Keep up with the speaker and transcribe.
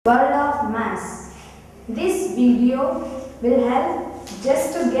World of Maths. This video will help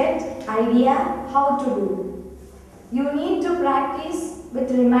just to get idea how to do. You need to practice with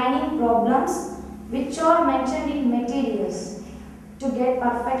remaining problems which are mentioned in materials to get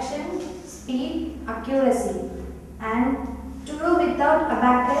perfection, speed, accuracy, and to do without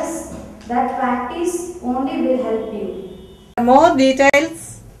Abacus. That practice only will help you. More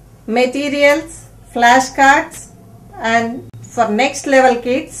details, materials, flashcards, and for next level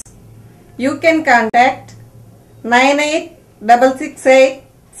kids, you can contact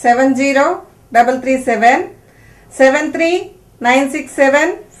 9866870337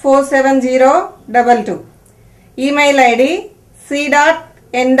 739674702. Email ID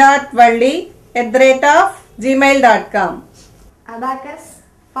c.n.valli@gmail.com. Abacus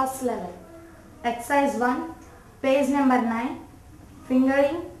first level. Exercise 1, page number 9,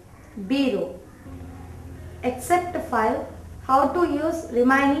 fingering B row. Except 5, how to use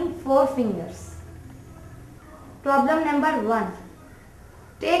remaining 4 fingers. Problem number 1.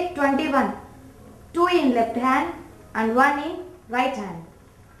 Take 21, 2 in left hand and 1 in right hand.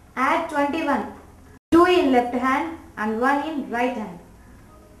 Add 21, 2 in left hand and 1 in right hand.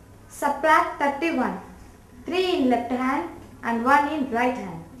 Subtract 31, 3 in left hand and 1 in right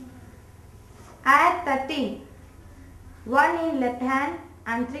hand. Add 13, 1 in left hand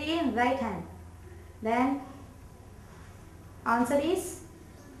and 3 in right hand. Then answer is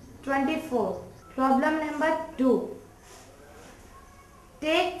 24. Problem number 2.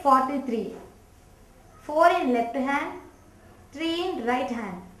 Take 43. 4 in left hand, 3 in right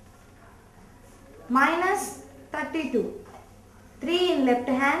hand. Minus 32. 3 in left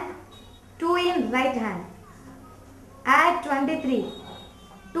hand, 2 in right hand. Add 23.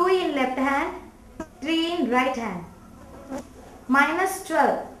 2 in left hand, 3 in right hand. Minus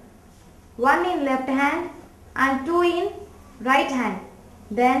 12. 1 in left hand and 2 in right hand.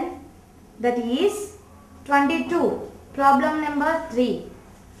 Then that is 22. Problem number 3.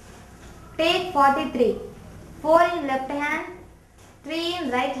 Take 43. 4 in left hand, 3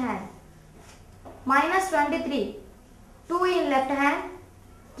 in right hand. Minus 23. 2 in left hand,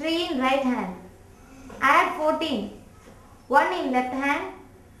 3 in right hand. Add 14. 1 in left hand,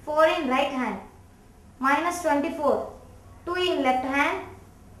 4 in right hand. Minus 24. 2 in left hand,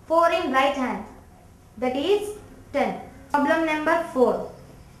 4 in right hand. That is 10. Problem number 4.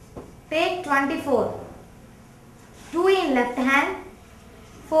 Take 24. 2 in left hand,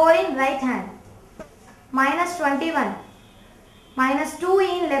 4 in right hand. Minus 21. Minus 2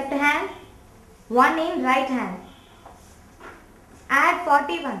 in left hand, 1 in right hand. Add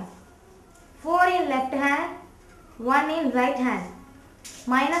 41. 4 in left hand, 1 in right hand.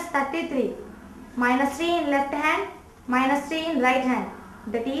 Minus 33. Minus 3 in left hand, minus 3 in right hand.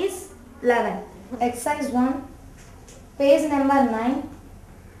 That is 11. Exercise 1, page number 9,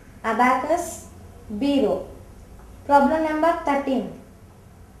 Abacus B row. Problem number 13.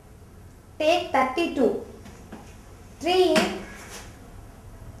 Take 32. 3 in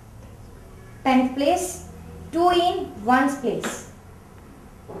 10th place, 2 in 1's place.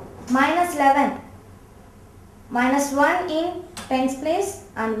 Minus 11. Minus 1 in 10th place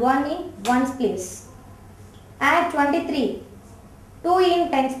and 1 in 1's place. Add 23. 2 in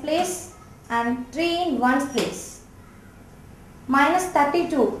 10th place and 3 in 1's place. Minus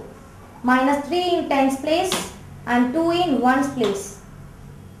 32. Minus 3 in 10th place and 2 in 1's place.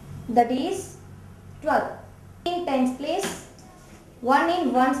 That is 12. In 10th place, 1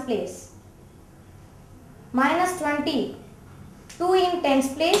 in 1's place. Minus 20. 2 in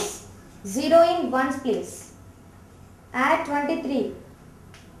 10th place, 0 in 1's place. Add 23.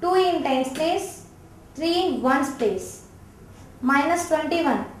 2 in 10th place, 3 in 1's place. Minus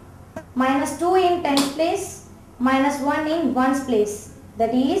 21. Minus 2 in 10th place, minus 1 in 1's place.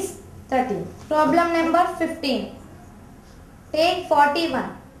 That is 13. Problem number 15. Take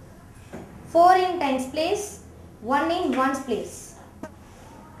 41. 4 in 10th place, 1 in 1's place.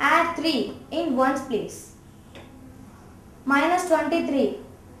 Add 3 in 1's place. Minus 23.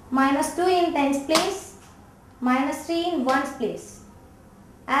 Minus 2 in 10th place, minus 3 in 1's place.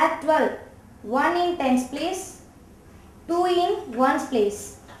 Add 12. 1 in 10th place, 2 in 1's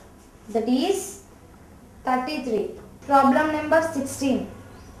place. That is 33. Problem number 16.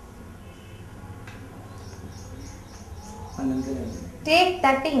 Take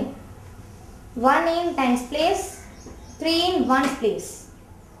 13. 1 in 10th place, 3 in 1's place.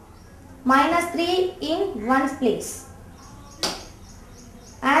 Minus 3 in 1's place.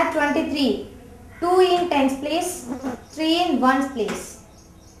 Add 23. 2 in 10th place, 3 in 1's place.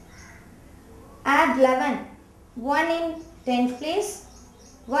 Add 11. 1 in 10th place,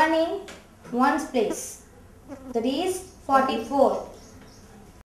 1 in 1's place. That is 44.